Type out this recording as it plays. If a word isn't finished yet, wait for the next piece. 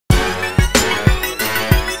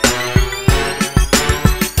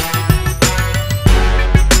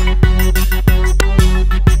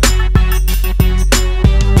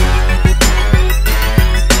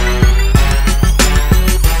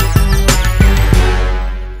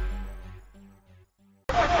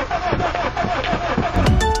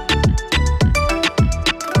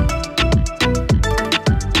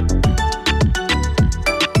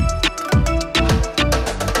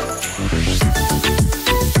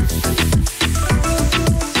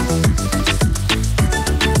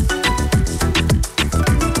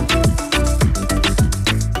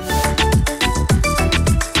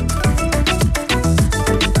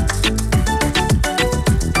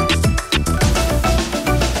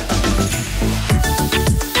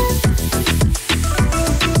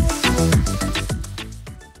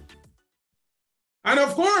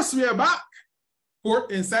we are back.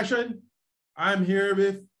 Court in session. I'm here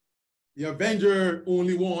with the Avenger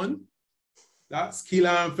only one. That's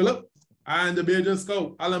Kelan Phillips and the Bajan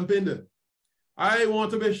Scout Alan Pinder. I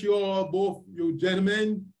want to wish you all, both you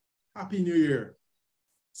gentlemen, Happy New Year.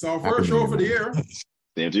 It's our first show for the year.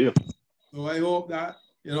 Same to you. So I hope that,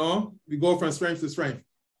 we go from strength to strength.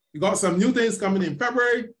 We got some new things coming in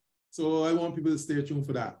February, so I want people to stay tuned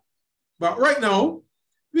for that. But right now,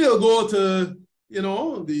 we'll go to,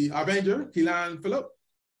 the Avenger, Kelan Phillips.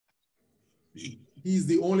 He's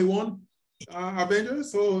the only one Avenger,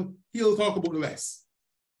 so he'll talk about the West.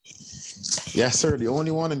 Yes, sir. The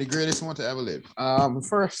only one and the greatest one to ever live.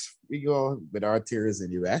 First, we go with our tiers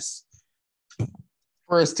in the US.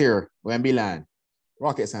 First tier, Wemby Land.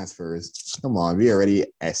 Rockets and Spurs. Come on, we already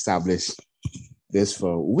established this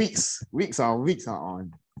for weeks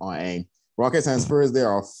on end. Rockets and Spurs, they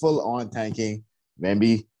are full on tanking.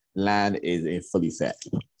 Wemby Land is in fully set.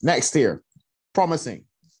 Next tier, promising.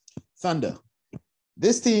 Thunder.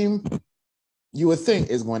 This team, you would think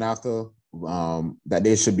is going after that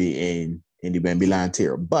they should be in the Wemby Land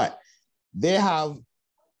tier, but they have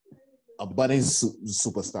a budding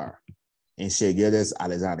superstar in Shai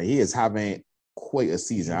Gilgeous-Alexander. He is having quite a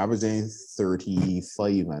season, averaging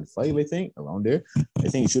 35 and 5, I think, around there. I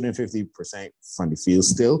think he's shooting 50% from the field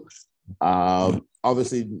still.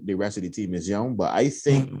 Obviously, the rest of the team is young, but I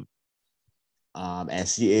think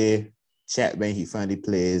SGA, Chet, when he finally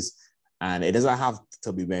plays, and it doesn't have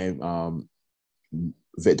to be when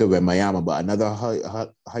Victor Wembanyama, but another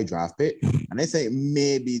high draft pick. And I think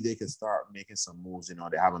maybe they could start making some moves. They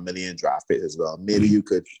have $1 million draft picks as well. Maybe you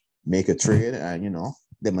could make a trade and,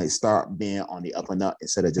 they might start being on the up and up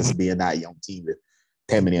instead of just being that young team with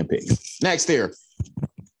 10 million picks. Next tier,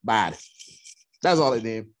 bad. That's all it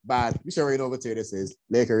named. Bad. We should already know what tier this is.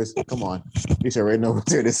 Lakers, come on. We should already know what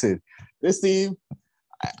tier this is. This team,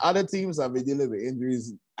 other teams have been dealing with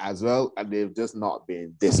injuries as well, and they've just not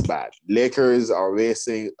been this bad. Lakers are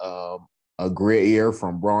racing a great year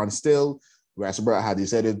from Braun still. Westbrook had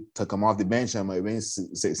decided to come off the bench and might win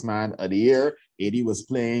sixth man of the year. AD was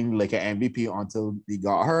playing like an MVP until he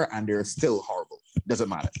got hurt, and they're still horrible. Doesn't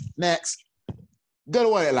matter. Next, good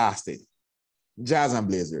while it lasted. Jazz and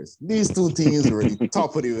Blazers. These two teams were the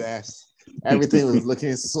top of the West. Everything was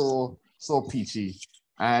looking so peachy.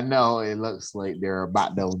 And now it looks like they're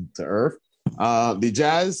back down to earth. The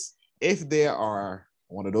Jazz, if they are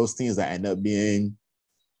one of those teams that end up being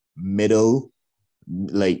middle,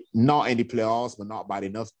 like not in the playoffs, but not bad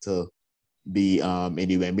enough to be in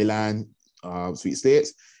the Wemby Land sweet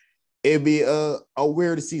states, it'd be a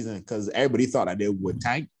weird season because everybody thought that they would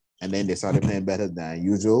tank, and then they started playing better than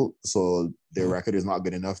usual. So their record is not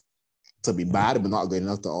good enough to be bad, but not good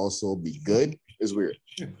enough to also be good. It's weird.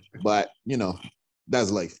 But,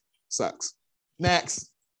 that's life. Sucks.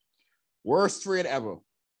 Next. Worst trade ever.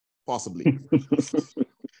 Possibly.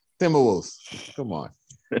 Timberwolves. Come on.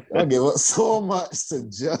 I give up so much to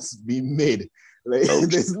just be mid. Like,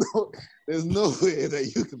 there's no way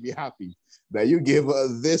that you can be happy that you give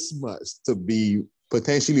us this much to be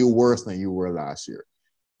potentially worse than you were last year.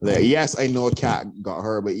 Like, yes, I know Cat got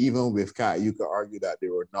hurt, but even with Cat, you could argue that they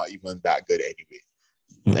were not even that good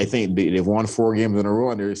anyway. I think they've won 4 games in a row,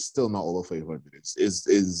 and they're still not over 500.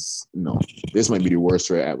 No, this might be the worst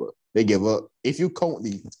trade ever. They give up. If you count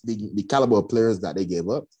the caliber of players that they gave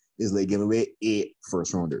up, is like giving away 8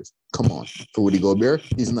 first-rounders. Come on. For Rudy Gobert,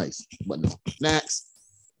 he's nice, but no. Next,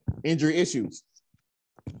 injury issues.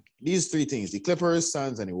 These 3 teams, the Clippers,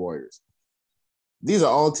 Suns, and the Warriors. These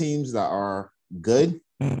are all teams that are good.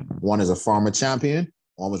 One is a former champion.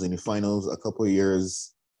 One was in the finals a couple of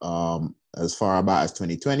years as far back as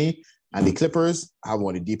 2020. And the Clippers have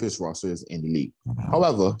one of the deepest rosters in the league.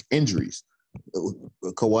 However, injuries.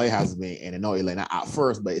 Kawhi has been in and out like that at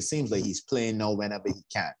first, but it seems like he's playing now whenever he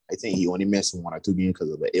can. I think he only missed 1 or 2 games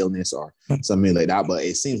because of an illness or something like that, but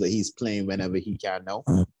it seems like he's playing whenever he can now.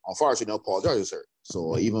 Unfortunately, Paul George is hurt.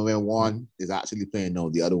 So even when one is actually playing now,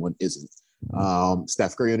 the other one isn't.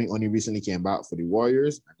 Steph Curry only recently came back for the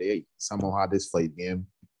Warriors, and they somehow had this 5-game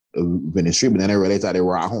winning streak, but then they realized that they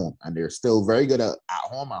were at home, and they're still very good at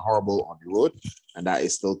home and horrible on the road, and that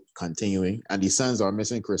is still continuing. And the Suns are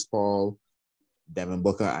missing Chris Paul, Devin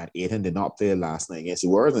Booker, and Ayton did not play last night against the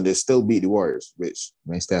Warriors, and they still beat the Warriors, which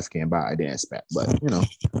when Steph came back, I didn't expect. But,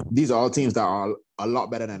 these are all teams that are a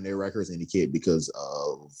lot better than their records indicate because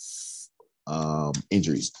of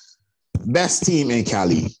injuries. Best team in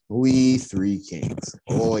Cali, we 3 Kings.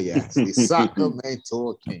 Oh, yes, the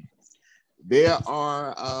Sacramento Kings. They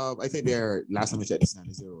are, I think they're, last time I checked the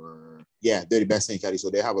standings, they're the best team in Cali, so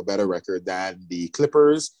they have a better record than the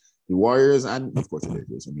Clippers, the Warriors, and of course the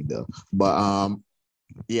Lakers. But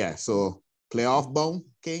Yeah, so playoff bound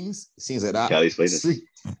Kings. Seems like that Cali's finest. streak.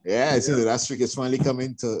 Yeah, it seems like that streak is finally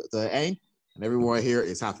coming to the end. And everyone here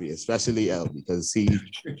is happy, especially El, because he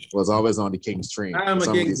was always on the Kings train. I'm a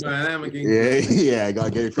Kings man. I'm a Kings man. man. Yeah, I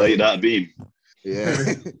gotta get it. Like that beam.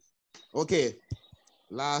 Yeah. Okay.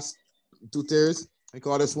 Last 2 tiers. I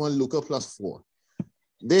call this one Luka +4.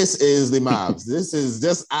 This is the Mavs. This is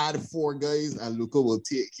just add 4 guys, and Luka will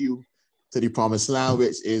take you to the promised land,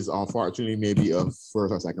 which is unfortunately maybe a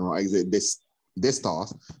first or second round exit this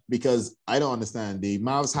toss, because I don't understand. The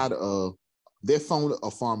Mavs they found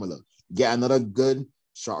a formula. Get another good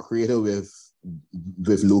shot creator with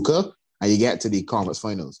Luka, and you get to the conference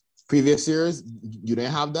finals. Previous years, you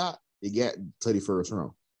didn't have that. You get to the first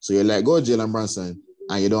round. So you let go of Jalen Brunson,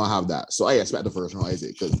 and you don't have that. So I expect the first round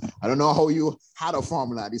exit, because I don't know how you had a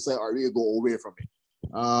formula and you said, "Are we go away from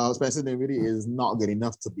it?" Spencer Dinwiddie is not good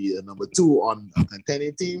enough to be a number 2 on a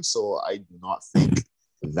contending team, so I do not think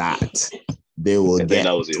that they will get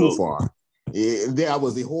too far. That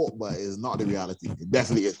was the hope, but it's not the reality. It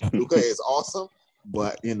definitely is. Luka is awesome,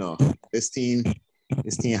 but this team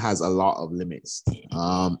has a lot of limits.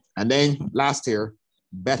 And then last year,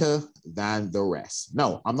 better than the rest.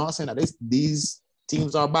 No, I'm not saying that these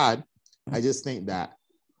teams are bad. I just think that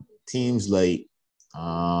teams like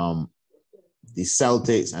the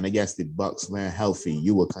Celtics and I guess the Bucks, when healthy,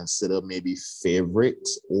 you would consider maybe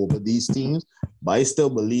favorites over these teams. But I still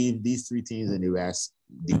believe these 3 teams in the West,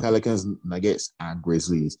 the Pelicans, Nuggets, and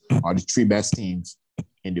Grizzlies, are the 3 best teams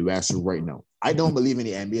in the West right now. I don't believe in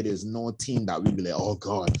the NBA. There's no team that we be like, oh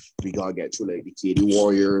God, we gotta get through like the KD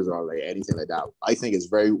Warriors or like anything like that. I think it's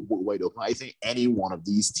very wide open. I think any one of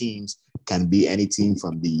these teams can be any team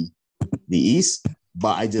from the East.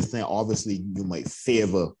 But I just think obviously you might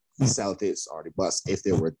favor the Celtics or the Bucks if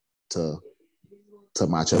they were to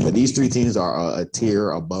match up. But these 3 teams are a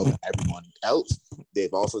tier above everyone else.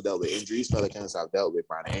 They've also dealt with injuries. Pelicans have dealt with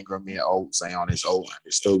Brandon Ingram being out, Zion is out, and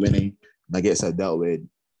they're still winning. Nuggets have dealt with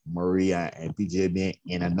Maria and PJ being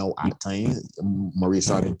in and out at times. Murray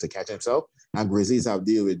starting to catch himself. And Grizzlies have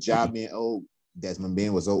dealt with Ja being out. Desmond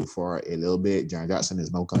Bain was out for a little bit. Jaren Jackson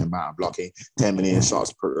is now coming back and blocking 10 million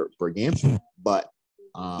shots per game. But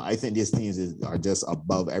I think these teams are just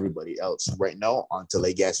above everybody else right now until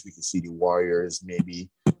I guess we can see the Warriors, maybe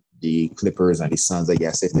the Clippers and the Suns. I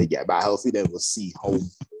guess if they get back healthy, then we'll see how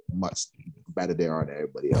much better they are than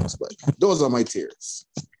everybody else. But those are my tiers.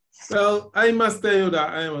 Well, I must tell you that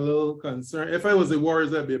I am a little concerned. If I was the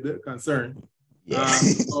Warriors, I'd be a bit concerned. Yeah.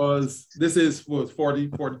 Because this is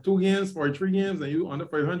 42 games, 43 games, and you under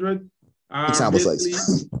 500.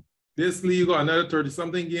 Basically, you got another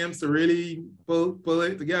 30-something games to really pull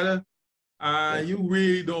it together. You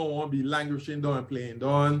really don't want to be languishing down and playing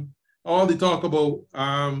down. All the talk about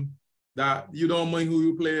that you don't mind who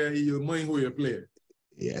you play, you mind who you play.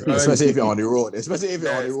 Yeah, right? Especially if you're on the road. Especially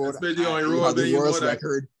on the road, then you know that.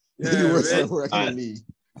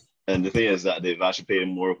 And the thing is that they've actually played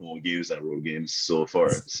more home games than road games so far.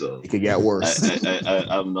 So it could get worse.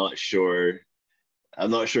 I'm not sure. I'm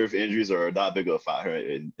not sure if injuries are that big of a factor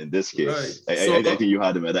in this case. Right. I think you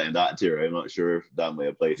had them in that tier. I'm not sure if that might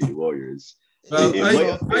apply to the Warriors. Well,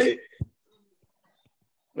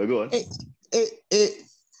 go on.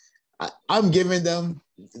 I'm giving them.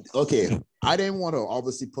 Okay, I didn't want to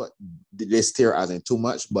obviously put this tier as in too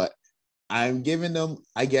much, but I'm giving them,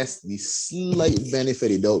 I guess, the slight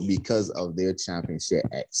benefit of doubt because of their championship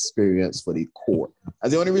experience for the core.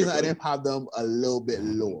 That's the only reason I didn't have them a little bit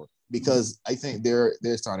lower, because I think their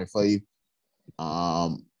starting 5,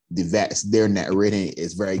 the vets, their net rating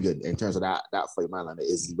is very good in terms of that 5-man line.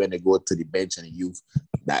 Is when they go to the bench and the youth,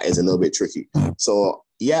 that is a little bit tricky. So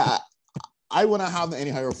yeah, I wouldn't have them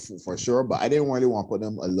any higher for sure, but I didn't really want to put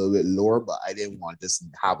them a little bit lower, but I didn't want to just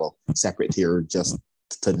have a separate tier just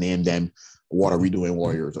to name them What Are We Doing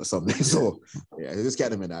Warriors or something. So yeah, just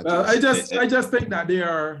get them in that. I just think that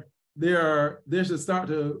they should start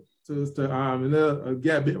to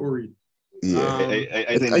get a bit worried. Yeah,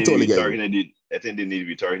 I think they totally I think they need to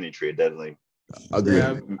be targeting trade deadline. Agree.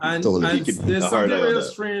 Yeah, and there's something real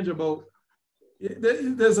strange about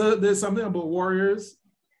there's something about Warriors.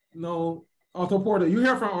 No, Otto Porter. You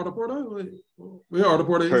hear from Otto Porter? Where Otto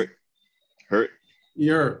Porter is? Hurt.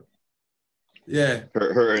 You heard. Yeah.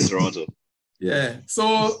 Her in Toronto. Yeah.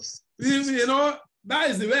 So, that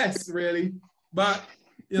is the West, really. But,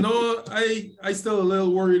 I still a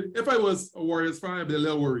little worried. If I was a Warriors fan, I'd be a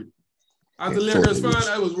little worried. As a Lakers fan,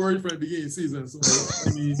 I was worried from the beginning of the season. So,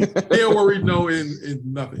 I mean, they are worried now in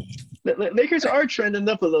nothing. Lakers are trending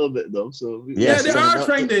up a little bit, though. So yes, they are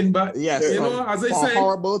trending, but yes, you know, as I say,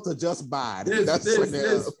 horrible to just bad. There's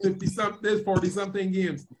 50-something, there's 40-something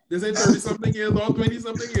games. There's 30-something games or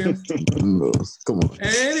 20-something games. No, come on.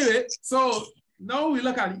 Anyway, so now we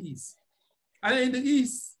look at the East. And in the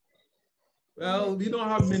East, well, we don't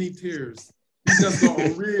have many tiers. We just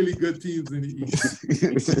got really good teams in the East.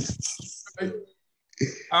 Right?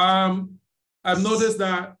 I've noticed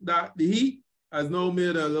that the Heat has now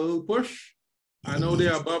made a little push. I know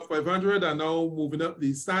they're above 500. I know moving up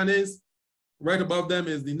the standings. Right above them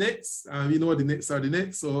is the Knicks. You know the Knicks are the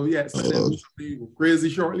Knicks. So yeah, it's them crazy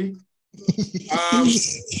shortly.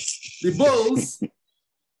 The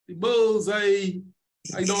Bulls, I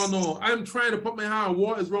don't know. I'm trying to put my hand on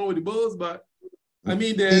what is wrong with the Bulls, but I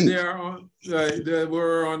mean they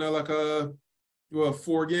were on like a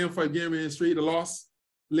 5-game winning streak. The loss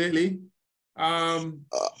lately. I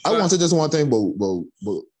want to just one thing about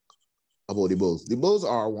the Bulls. The Bulls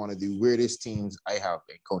are one of the weirdest teams I have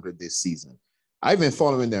encountered this season. I've been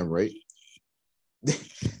following them, right?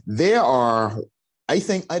 They are, I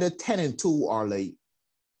think, either 10-2 or like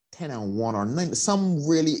 10-1 or 9. Some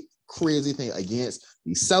really crazy thing against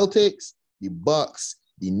the Celtics, the Bucks,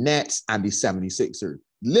 the Nets, and the 76ers.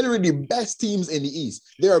 Literally the best teams in the East.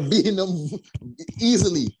 They are beating them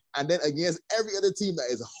easily. And then against every other team that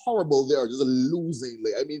is horrible, they are just losing.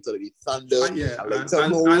 Like, I mean, to the Thunder, and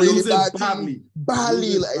really losing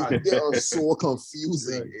badly. Like, they are so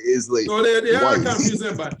confusing. Right. It's like, so they are a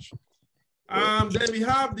confusing bunch. Then we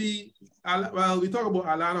have we talk about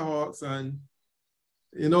Atlanta Hawks, and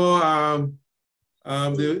you know,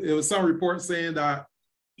 there was some reports saying that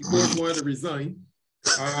the coach wanted to resign.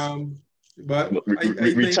 But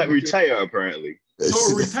retire apparently.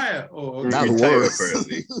 So retire. Oh, okay. Retire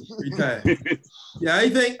apparently. Retire. Yeah, I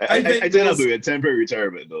think that'll be a temporary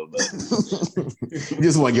retirement though. But you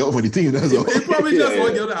just want to get up for the team. That's all. They probably just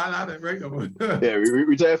want to get out of it right now. Yeah, we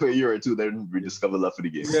retire for a year or two, then we discover love for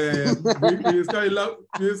the game. Yeah. We discover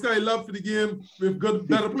love for the game with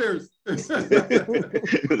better players.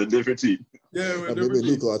 With a different team. Yeah, with a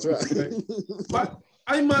different team. Right. But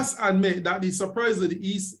I must admit that the surprise of the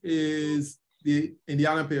East is the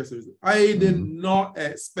Indiana Pacers. I did not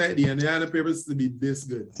expect the Indiana Pacers to be this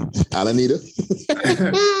good. Alan either.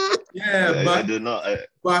 Yeah, I did not.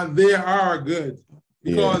 But they are good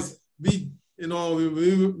because me and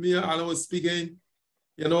Alan was speaking.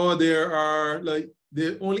 You know, there are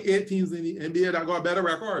only 8 teams in the NBA that got a better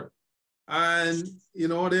record, and you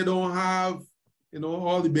know they don't have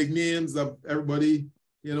all the big names of everybody.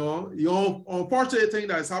 You know, the unfortunate thing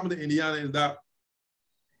that's happened to Indiana is that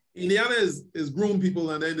Indiana is groom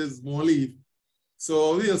people and then just won't leave.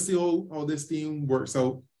 So we'll see how this team works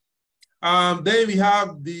out. Then we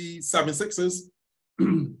have the 76ers,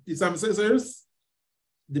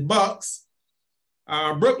 the Bucks,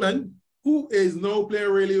 Brooklyn, who is now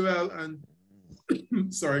playing really well, and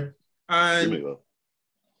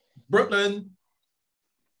Brooklyn,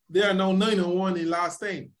 they are now 9-1 in last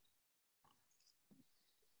 10.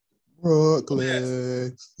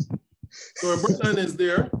 Brooklyn. So Brooklyn is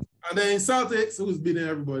there. And then Celtics, who's beating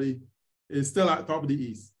everybody, is still at top of the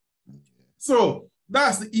East. So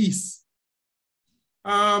that's the East.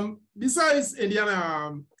 Besides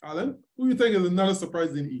Indiana, Alan, who do you think is another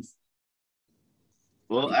surprise in the East?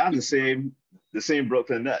 Well, I have the same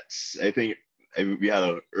Brooklyn Nets. I think we had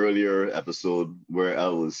an earlier episode where I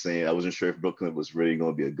was saying I wasn't sure if Brooklyn was really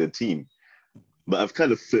going to be a good team. But I've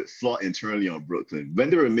kind of flip-flopped internally on Brooklyn. When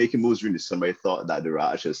they were making moves during the summer, I thought that they were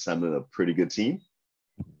actually assembling a pretty good team.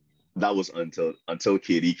 That was until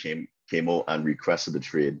KD came out and requested the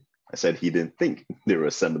trade. I said he didn't think they were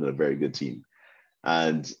assembling a very good team.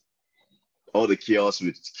 And all the chaos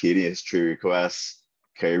with KD and his trade requests,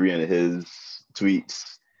 Kyrie and his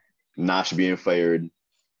tweets, Nash being fired,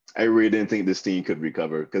 I really didn't think this team could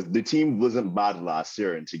recover because the team wasn't bad last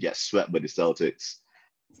year, and to get swept by the Celtics,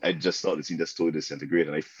 I just thought the team just totally disintegrated,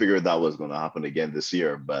 and I figured that was going to happen again this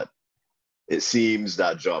year. But it seems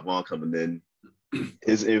that Javon coming in,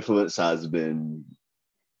 his influence has been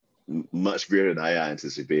much greater than I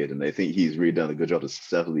anticipated, and I think he's really done a good job to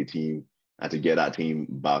settle the team and to get that team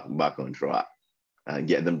back on track and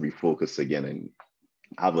get them refocused again and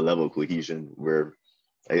have a level of cohesion where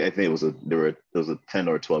I think there was a 10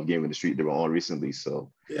 or 12 game in the street they were on recently.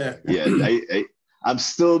 So I'm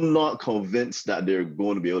still not convinced that they're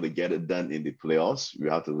going to be able to get it done in the playoffs. We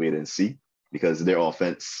have to wait and see because their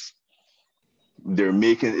offense they're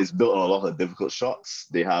making is built on a lot of difficult shots.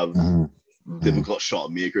 They have difficult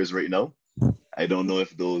shot makers right now. I don't know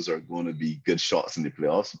if those are going to be good shots in the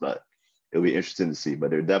playoffs, but it'll be interesting to see. But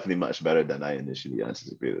they're definitely much better than I initially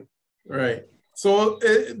anticipated. Right. So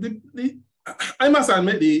I must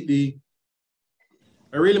admit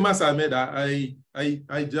I really must admit that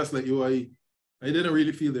I just like you. I didn't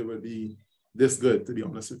really feel they would be this good, to be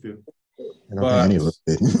honest with you.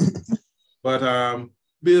 But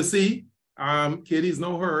we'll see. Katie's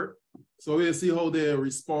no hurt, so we'll see how they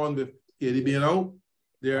respond with Katie being out.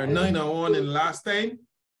 They are 9-1 in the last 10,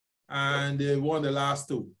 and they won the last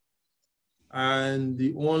 2. And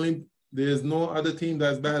there's no other team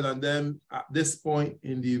that's better than them at this point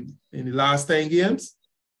in the last 10 games.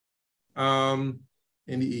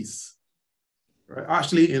 In the East, right?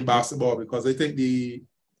 Actually, in basketball, because I think the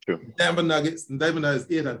Denver Nuggets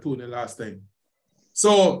 8-2 in the last 10.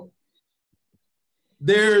 So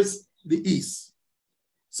there's the East.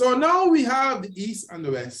 So now we have the East and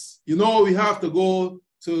the West. You know, we have to go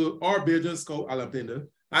to our Bajan Scout Alan Pinder,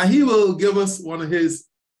 and he will give us one of his.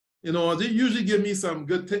 You know, they usually give me some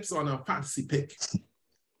good tips on a fantasy pick.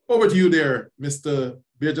 Over to you there, Mr.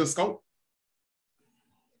 Bajan Scout.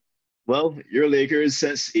 Well, your Lakers,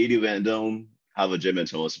 since AD went down, have a Jim and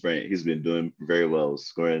Thomas Bryant. He's been doing very well,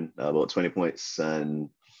 scoring about 20 points and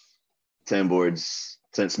 10 boards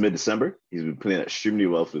since mid-December. He's been playing extremely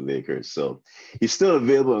well for the Lakers. So he's still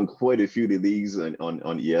available in quite a few of the leagues on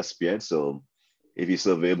ESPN. So if he's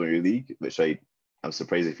still available in your league, which I'm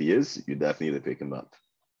surprised if he is, you definitely need to pick him up.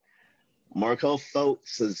 Markel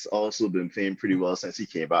Fultz has also been playing pretty well since he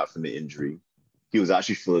came back from the injury. He was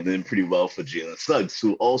actually filling in pretty well for Jalen Suggs,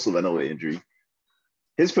 who also went out with injury.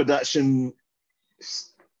 His production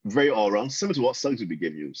is very all-around, similar to what Suggs would be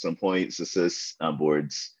giving you, some points, assists, and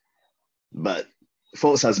boards. But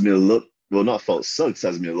Fultz has been Suggs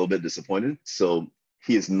has been a little bit disappointed, so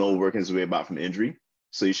he is now working his way back from injury.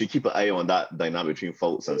 So you should keep an eye on that dynamic between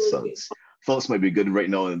Fultz and Suggs. Fultz might be good right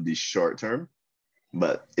now in the short term,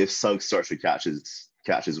 but if Suggs starts to catch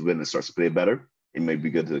his wind and starts to play better, it might be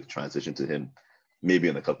good to transition to him maybe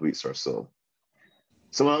in a couple weeks or so.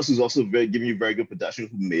 Someone else who's also giving you very good production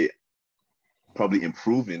who may probably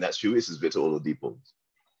improve in the next few weeks is Victor Oladipo.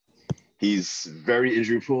 He's very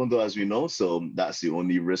injury prone though, as we know, so that's the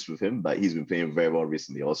only risk with him, but he's been playing very well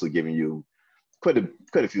recently, also giving you quite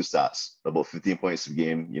a few stats, about 15 points a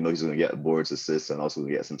game. You know, he's going to get boards, assists, and also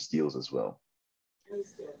going to get some steals as well.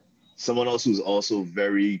 Someone else who's also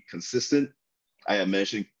very consistent, I had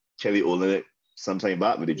mentioned Kelly Olynyk sometime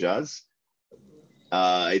back with the Jazz.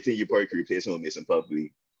 I think you probably could replace him with Mason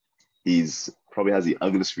Plumlee. He's probably has the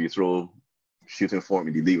ugliest free throw shooting form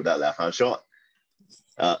in the league with that left-hand shot.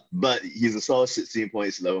 But he's a solid 16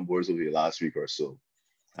 points, 11 boards over the last week or so.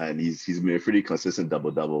 And he's been a pretty consistent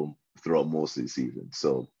double-double throughout most of the season.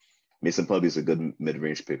 So Mason Plumlee is a good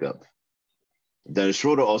mid-range pickup. Dennis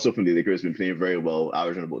Schroeder, also from the Lakers, has been playing very well,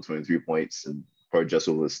 averaging about 23 points and probably just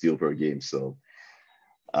over a steal per game. So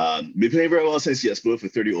been playing very well since he exploded for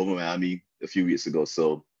 30 over Miami a few weeks ago.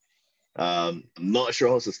 So I'm not sure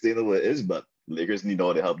how sustainable it is, but Lakers need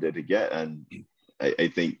all the help there to get. And I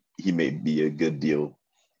think he may be a good deal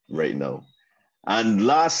right now. And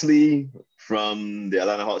lastly, from the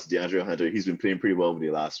Atlanta Hawks, DeAndre Hunter, he's been playing pretty well over the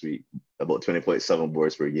last week, about 20.7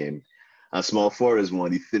 boards per game. And small forward is one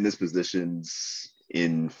of the thinnest positions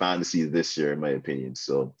in fantasy this year, in my opinion.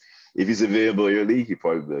 So if he's available in your league, he'd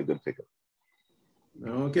probably be a good pickup.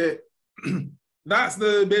 Okay. That's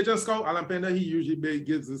the Bajan Scout Alan Pinder. He usually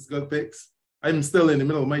gives us good picks. I'm still in the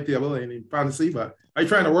middle of my table in fantasy, but I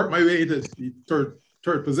try to work my way into the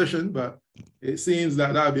third position, but it seems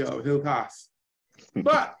that that'll be a uphill task.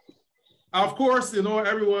 But of course, you know,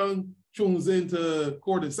 everyone tunes into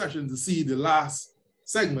Court Session to see the last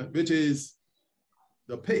segment, which is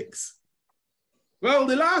the picks. Well,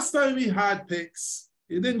 the last time we had picks,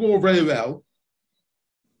 it didn't go very well,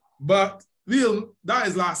 but that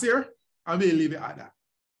is last year, and we'll leave it at that.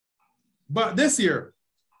 But this year,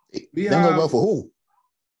 we have... Didn't go well for who?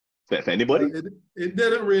 For anybody? It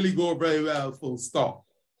didn't really go very well, full stop.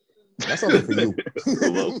 That's something for you.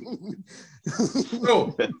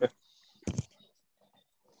 So,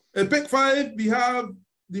 at pick 5, we have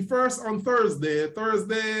the first on Thursday.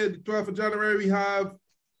 Thursday, the 12th of January, we have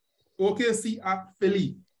OKC at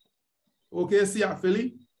Philly. OKC at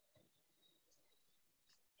Philly.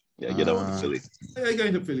 Yeah, get that one to Philly. Yeah,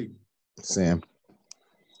 going to Philly. Sam.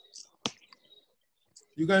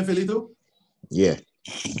 You going Philly too? Yeah.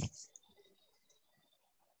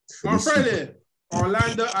 On Friday,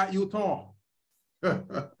 Orlando at Utah.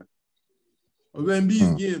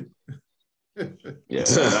 Wemby's game. Yeah,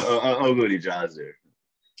 I'll go to the Jazz there.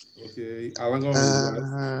 Okay, Alan going with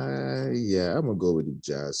the Jazz. Yeah, I'm gonna go with the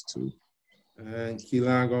Jazz too. And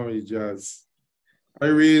Kelan going with the Jazz. I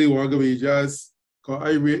really want to go with the Jazz.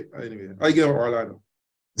 Anyway, I give Orlando.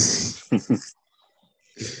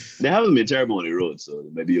 They haven't been terrible on the road, so they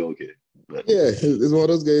may be okay. But Yeah, it's one of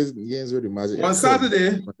those games really magic. On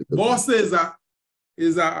Saturday, Boston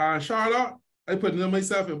is at Charlotte. I put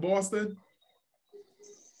myself in Boston.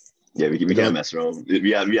 yeah, we can't mess around.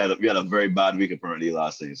 We had a very bad week apparently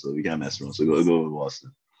last night, so we can't mess around. So go with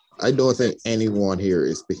Boston. I don't think anyone here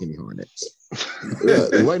is picking the Hornets.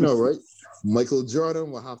 Why not, right? Michael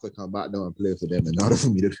Jordan will have to come back down and play for them in order for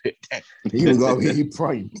me to pick that. He was going to be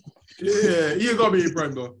prime. Yeah, he's going to be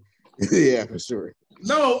prime, though. Yeah, for sure.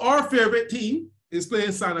 No, our favorite team is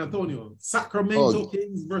playing San Antonio. Sacramento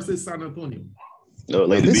Kings versus San Antonio. No,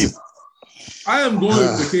 like the beat. I am going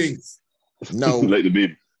with the Kings. No, like the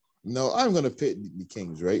beat. No, I'm going to pick the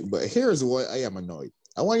Kings, right? But here's why I am annoyed.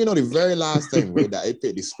 I want you to know the very last time, right, that I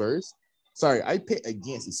picked the Spurs. Sorry, I picked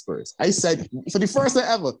against the Spurs. I said, for the first time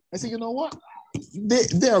ever, I said, you know what?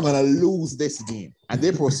 They are going to lose this game. And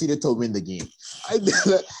they proceeded to win the game.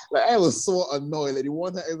 I was so annoyed. Like, the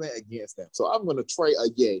one time I went against them. So I'm going to try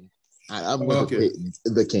again. And I'm going to pick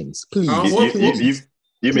the Kings. Please.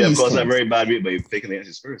 You may have caused that very bad week by picking against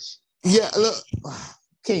the Spurs. Yeah, look.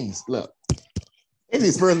 Kings, look. If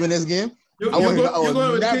the Spurs win this game, you're going with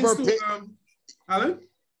the Kings too, Alan?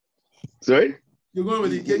 Sorry? You're going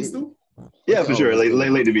with the Kings too? Yeah, for sure.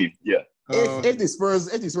 Like to be. Yeah. If the Spurs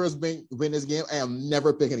win this game, I am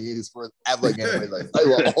never picking against the Spurs ever again in my life. I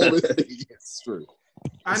will always pick against the Spurs.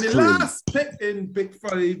 And the last pick in Pick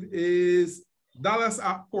 5 is Dallas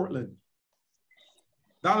at Portland.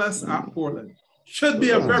 Dallas at Portland. Should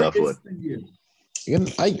be a very interesting game.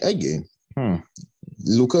 I game.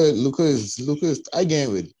 Luka is I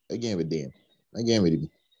game with them. I game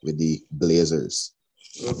with the Blazers.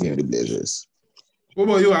 Okay. The Blazers. What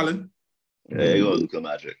about you, Alan? Yeah, you go Luka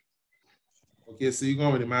Magic. Okay, so you're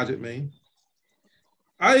going with the Magic, man.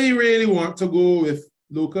 I really want to go with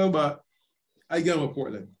Luka, but I get with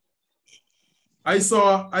Portland. I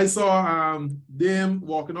saw Dame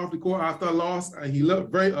walking off the court after a loss, and he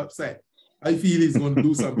looked very upset. I feel he's going to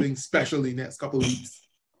do something special in the next couple of weeks.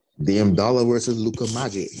 Dame Dollar versus Luka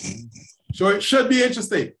Magic. So it should be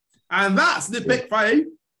interesting. And that's the Pick 5.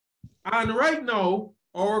 And right now,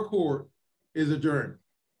 our court is adjourned.